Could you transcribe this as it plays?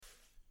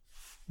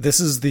This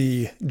is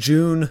the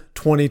June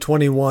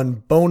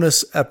 2021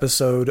 bonus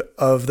episode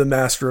of the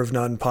Master of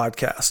None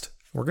podcast.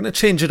 We're going to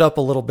change it up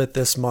a little bit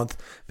this month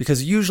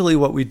because usually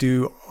what we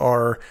do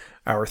are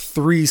our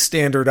 3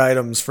 standard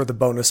items for the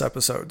bonus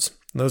episodes.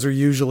 Those are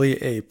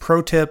usually a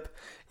pro tip,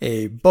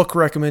 a book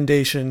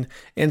recommendation,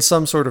 and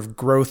some sort of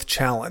growth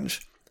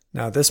challenge.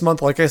 Now this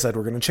month, like I said,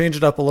 we're going to change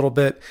it up a little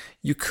bit.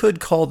 You could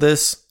call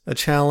this a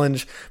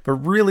challenge, but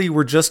really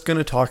we're just going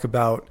to talk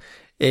about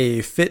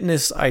a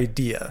fitness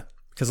idea.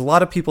 Because a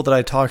lot of people that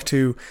I talk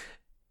to,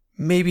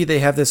 maybe they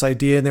have this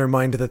idea in their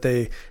mind that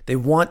they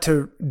want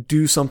to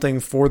do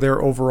something for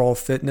their overall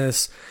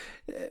fitness,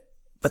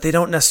 but they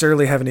don't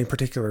necessarily have any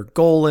particular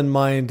goal in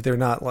mind. They're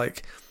not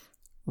like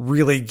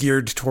really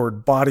geared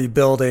toward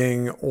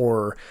bodybuilding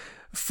or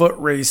foot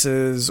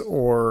races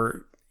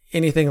or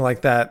anything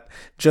like that.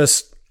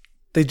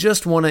 They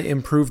just want to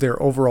improve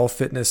their overall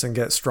fitness and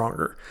get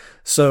stronger.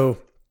 So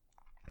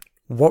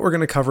what we're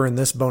going to cover in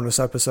this bonus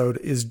episode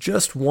is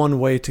just one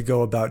way to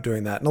go about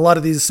doing that. And a lot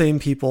of these same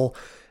people,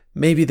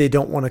 maybe they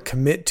don't want to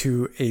commit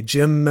to a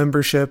gym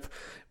membership.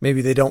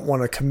 Maybe they don't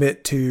want to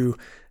commit to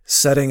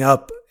setting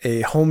up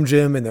a home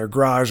gym in their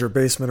garage or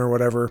basement or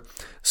whatever.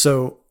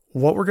 So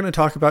what we're going to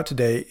talk about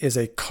today is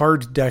a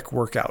card deck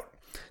workout.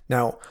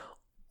 Now,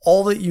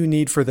 all that you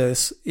need for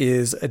this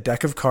is a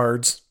deck of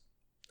cards,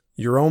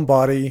 your own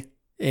body,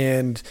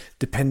 and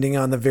depending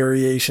on the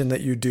variation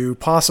that you do,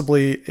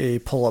 possibly a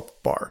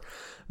pull-up bar.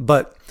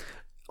 But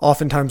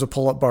oftentimes a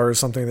pull-up bar is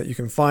something that you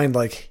can find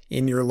like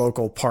in your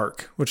local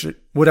park, which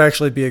would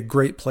actually be a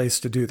great place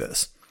to do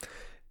this.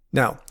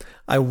 Now,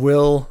 I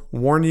will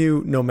warn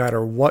you, no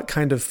matter what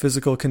kind of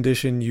physical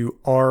condition you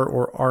are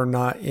or are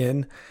not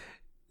in,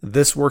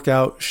 this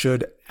workout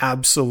should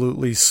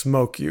absolutely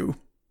smoke you.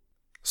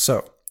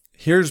 So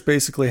here's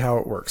basically how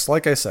it works.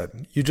 Like I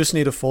said, you just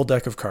need a full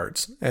deck of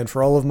cards. And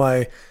for all of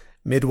my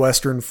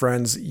Midwestern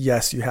friends,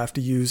 yes, you have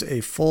to use a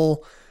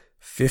full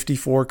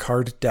 54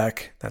 card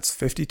deck. That's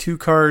 52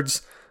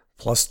 cards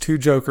plus 2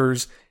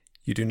 jokers.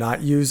 You do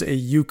not use a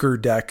euchre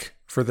deck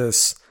for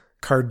this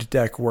card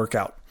deck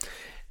workout.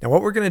 Now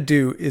what we're going to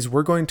do is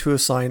we're going to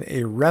assign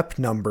a rep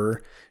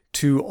number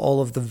to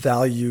all of the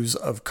values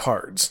of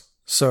cards.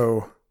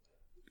 So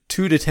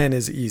 2 to 10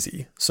 is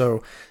easy.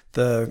 So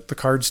the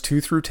cards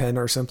 2 through 10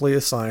 are simply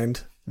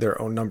assigned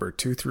their own number,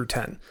 2 through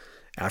 10.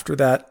 After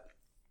that,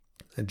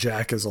 a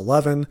jack is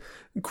 11,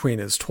 queen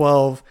is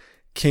 12,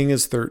 king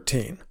is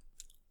 13.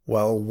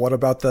 Well, what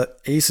about the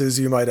aces,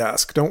 you might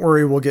ask? Don't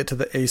worry, we'll get to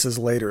the aces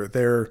later.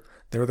 They're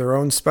their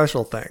own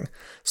special thing.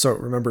 So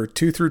remember,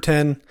 2 through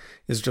 10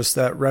 is just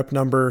that rep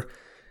number.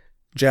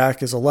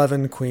 Jack is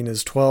 11, queen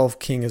is 12,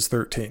 king is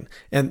 13.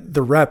 And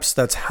the reps,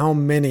 that's how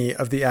many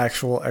of the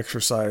actual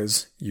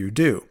exercise you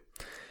do.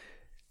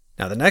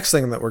 Now, the next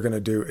thing that we're going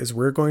to do is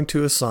we're going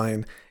to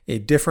assign a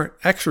different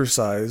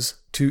exercise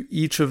to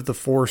each of the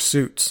 4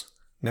 suits.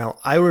 Now,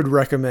 I would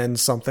recommend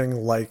something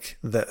like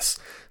this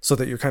so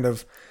that you're kind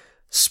of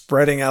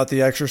spreading out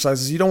the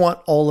exercises. You don't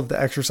want all of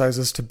the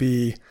exercises to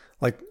be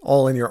like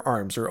all in your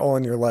arms or all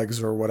in your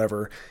legs or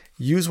whatever.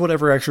 Use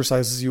whatever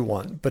exercises you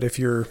want. But if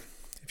you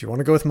want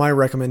to go with my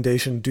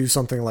recommendation, do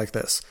something like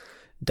this.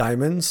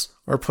 Diamonds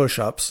are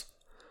push-ups.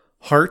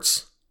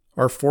 Hearts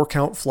are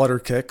 4-count flutter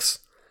kicks.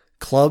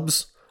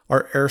 Clubs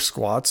are air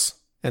squats.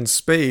 And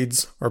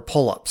spades are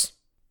pull-ups.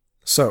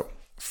 So,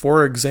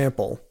 for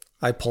example,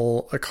 I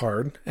pull a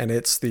card and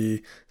it's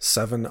the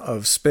 7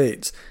 of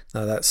spades.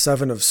 Now that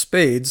 7 of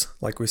spades,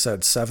 like we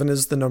said, 7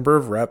 is the number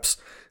of reps.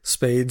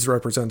 Spades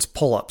represents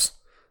pull-ups.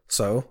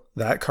 So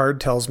that card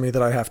tells me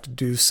that I have to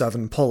do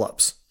 7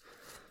 pull-ups.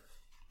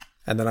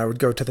 And then I would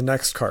go to the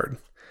next card.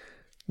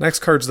 Next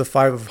card's the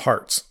 5 of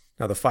hearts.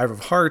 Now the 5 of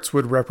hearts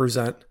would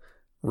represent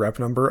rep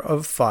number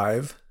of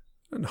 5,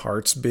 and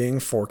hearts being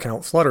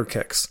 4-count flutter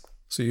kicks.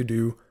 So you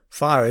do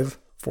 5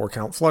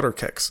 4-count flutter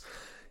kicks.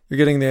 You're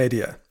getting the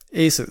idea.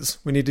 Aces.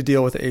 We need to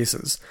deal with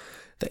aces.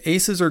 The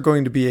aces are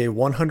going to be a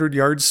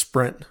 100-yard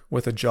sprint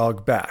with a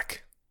jog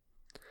back.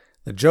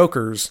 The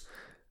jokers,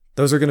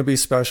 those are going to be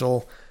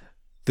special.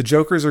 The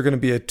jokers are going to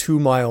be a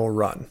 2-mile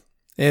run.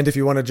 And if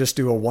you want to just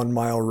do a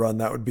 1-mile run,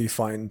 that would be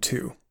fine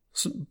too.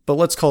 But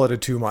let's call it a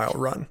 2-mile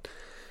run.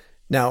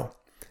 Now,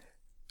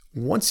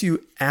 once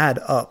you add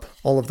up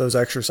all of those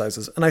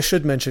exercises, and I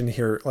should mention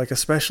here, like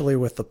especially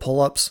with the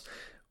pull-ups,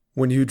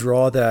 when you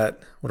draw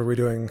that, what are we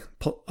doing?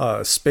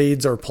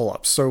 Spades are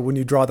pull-ups. So when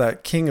you draw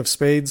that king of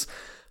spades,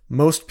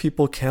 most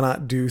people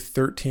cannot do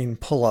 13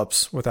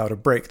 pull-ups without a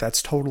break.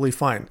 That's totally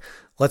fine.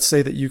 Let's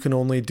say that you can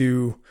only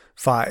do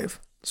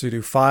 5. So you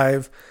do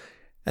 5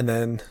 and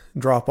then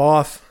drop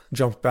off,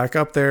 jump back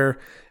up there,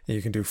 and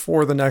you can do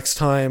 4 the next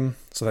time.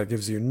 So that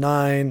gives you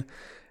 9.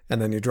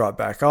 And then you drop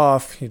back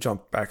off, you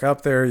jump back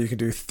up there. You can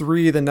do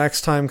 3 the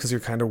next time because you're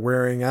kind of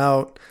wearing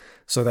out.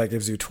 So that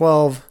gives you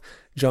 12.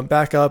 Jump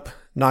back up,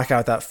 knock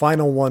out that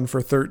final one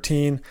for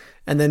 13,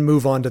 and then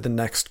move on to the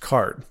next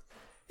card.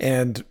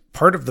 And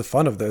part of the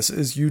fun of this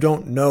is you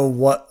don't know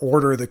what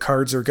order the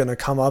cards are going to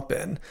come up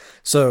in.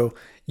 So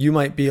you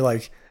might be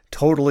like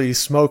totally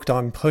smoked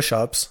on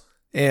push-ups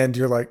And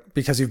you're like,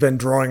 because you've been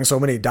drawing so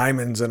many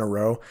diamonds in a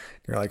row,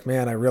 you're like,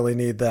 man, I really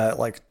need that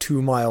like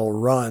 2-mile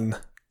run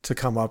to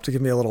come up to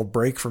give me a little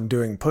break from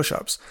doing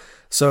push-ups.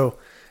 So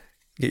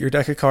get your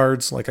deck of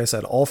cards. Like I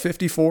said, all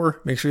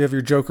 54. Make sure you have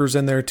your jokers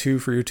in there too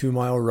for your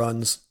 2-mile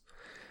runs.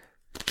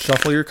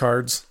 Shuffle your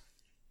cards.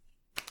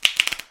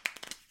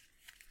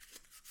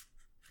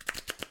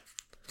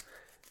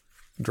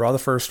 Draw the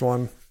first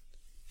one.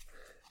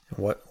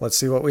 Let's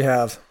see what we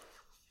have.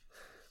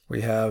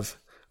 We have,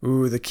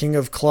 the King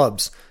of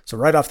Clubs. So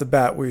right off the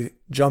bat, we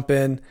jump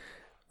in.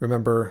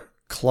 Remember,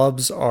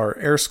 clubs are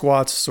air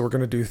squats, so we're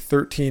going to do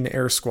 13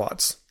 air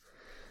squats.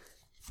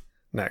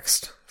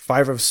 Next,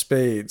 5 of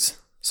spades.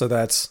 So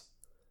that's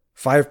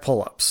 5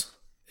 pull-ups.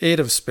 8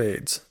 of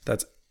spades.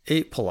 That's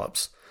 8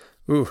 pull-ups.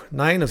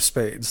 9 of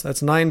spades.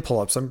 That's 9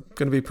 pull-ups. I'm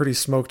going to be pretty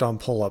smoked on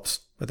pull-ups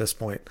at this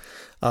point.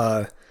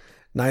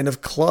 9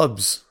 of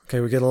clubs. Okay,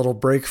 we get a little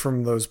break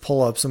from those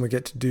pull-ups and we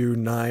get to do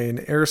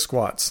 9 air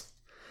squats.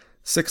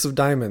 6 of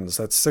diamonds.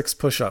 That's 6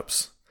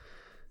 push-ups.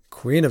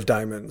 Queen of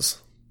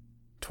diamonds.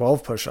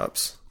 12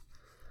 push-ups.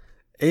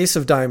 Ace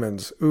of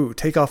diamonds.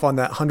 Take off on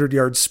that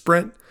 100-yard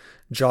sprint.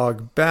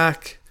 Jog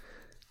back.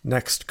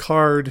 Next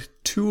card,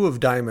 2 of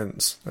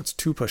diamonds. That's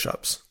 2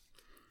 push-ups.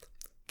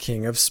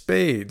 King of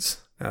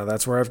spades. Now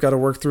that's where I've got to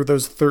work through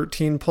those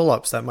 13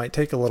 pull-ups. That might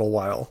take a little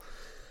while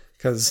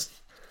because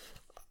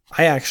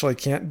I actually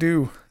can't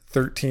do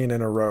 13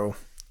 in a row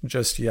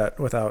just yet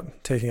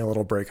without taking a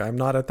little break. I'm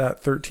not at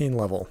that 13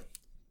 level.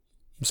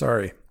 I'm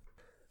sorry.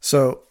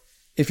 So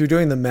if you're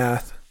doing the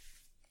math,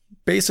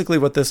 basically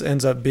what this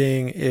ends up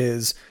being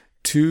is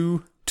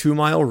 2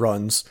 2-mile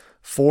runs,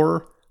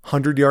 4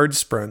 100-yard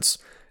sprints,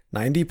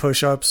 90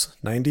 push-ups,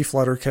 90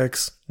 flutter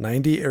kicks,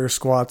 90 air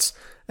squats,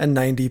 and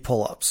 90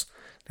 pull-ups.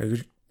 Now,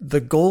 the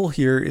goal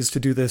here is to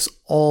do this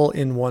all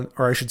in one,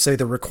 or I should say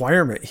the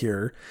requirement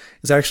here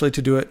is actually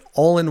to do it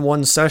all in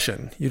one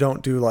session. You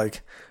don't do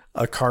like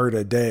a card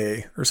a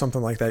day or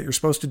something like that. You're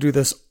supposed to do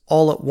this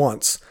all at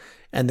once,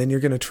 and then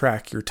you're going to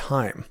track your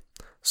time.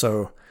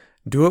 So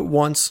do it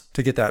once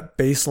to get that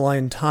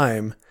baseline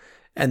time,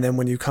 and then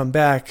when you come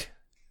back,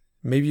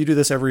 maybe you do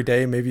this every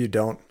day, maybe you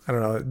don't. I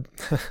don't know.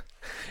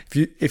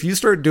 If you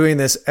start doing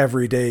this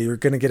every day, you're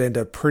going to get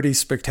into pretty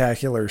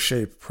spectacular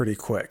shape pretty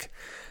quick.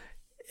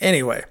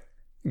 Anyway,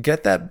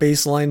 get that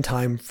baseline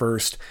time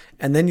first,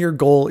 and then your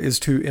goal is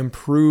to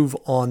improve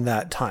on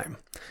that time.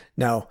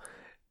 Now,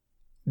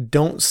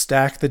 don't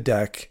stack the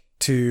deck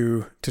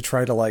to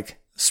try to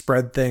like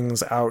spread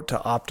things out to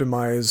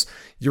optimize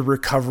your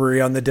recovery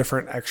on the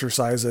different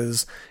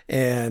exercises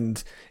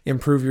and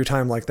improve your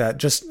time like that.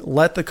 Just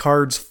let the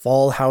cards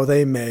fall how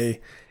they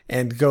may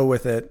and go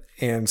with it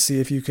and see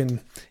if you can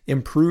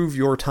improve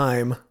your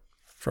time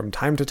from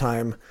time to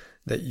time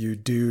that you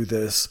do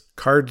this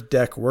card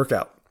deck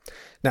workout.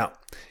 Now,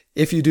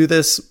 if you do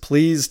this,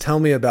 please tell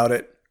me about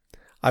it.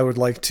 I would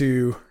like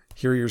to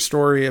hear your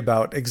story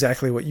about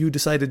exactly what you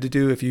decided to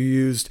do. If you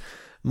used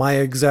my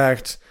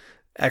exact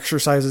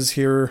exercises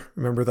here,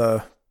 remember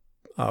the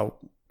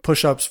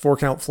push-ups,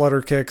 4-count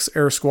flutter kicks,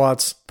 air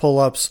squats,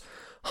 pull-ups,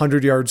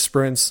 100-yard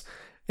sprints,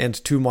 and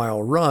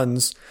 2-mile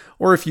runs,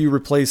 or if you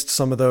replaced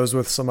some of those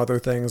with some other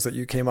things that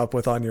you came up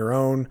with on your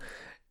own,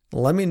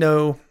 let me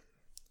know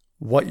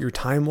what your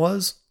time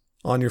was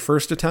on your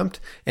first attempt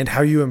and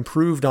how you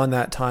improved on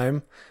that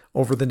time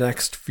over the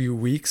next few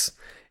weeks.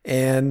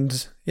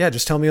 And yeah,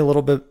 just tell me a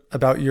little bit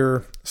about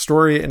your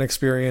story and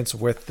experience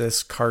with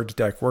this card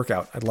deck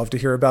workout. I'd love to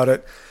hear about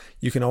it.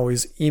 You can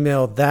always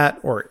email that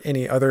or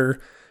any other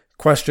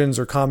questions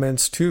or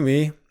comments to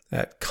me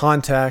at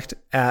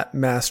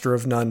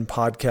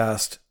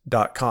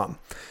contact@masterofnonepodcast.com.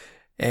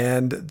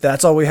 And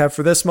that's all we have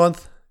for this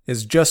month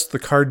is just the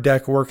card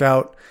deck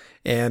workout.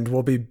 And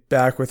we'll be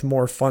back with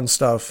more fun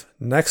stuff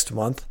next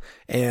month.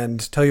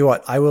 And tell you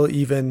what, I will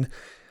even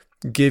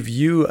give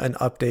you an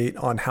update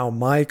on how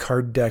my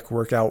card deck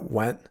workout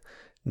went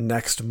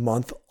next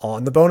month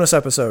on the bonus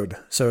episode.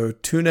 So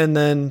tune in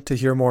then to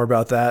hear more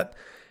about that.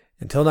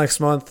 Until next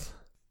month,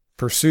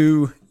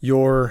 pursue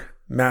your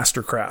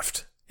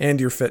mastercraft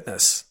and your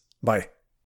fitness. Bye.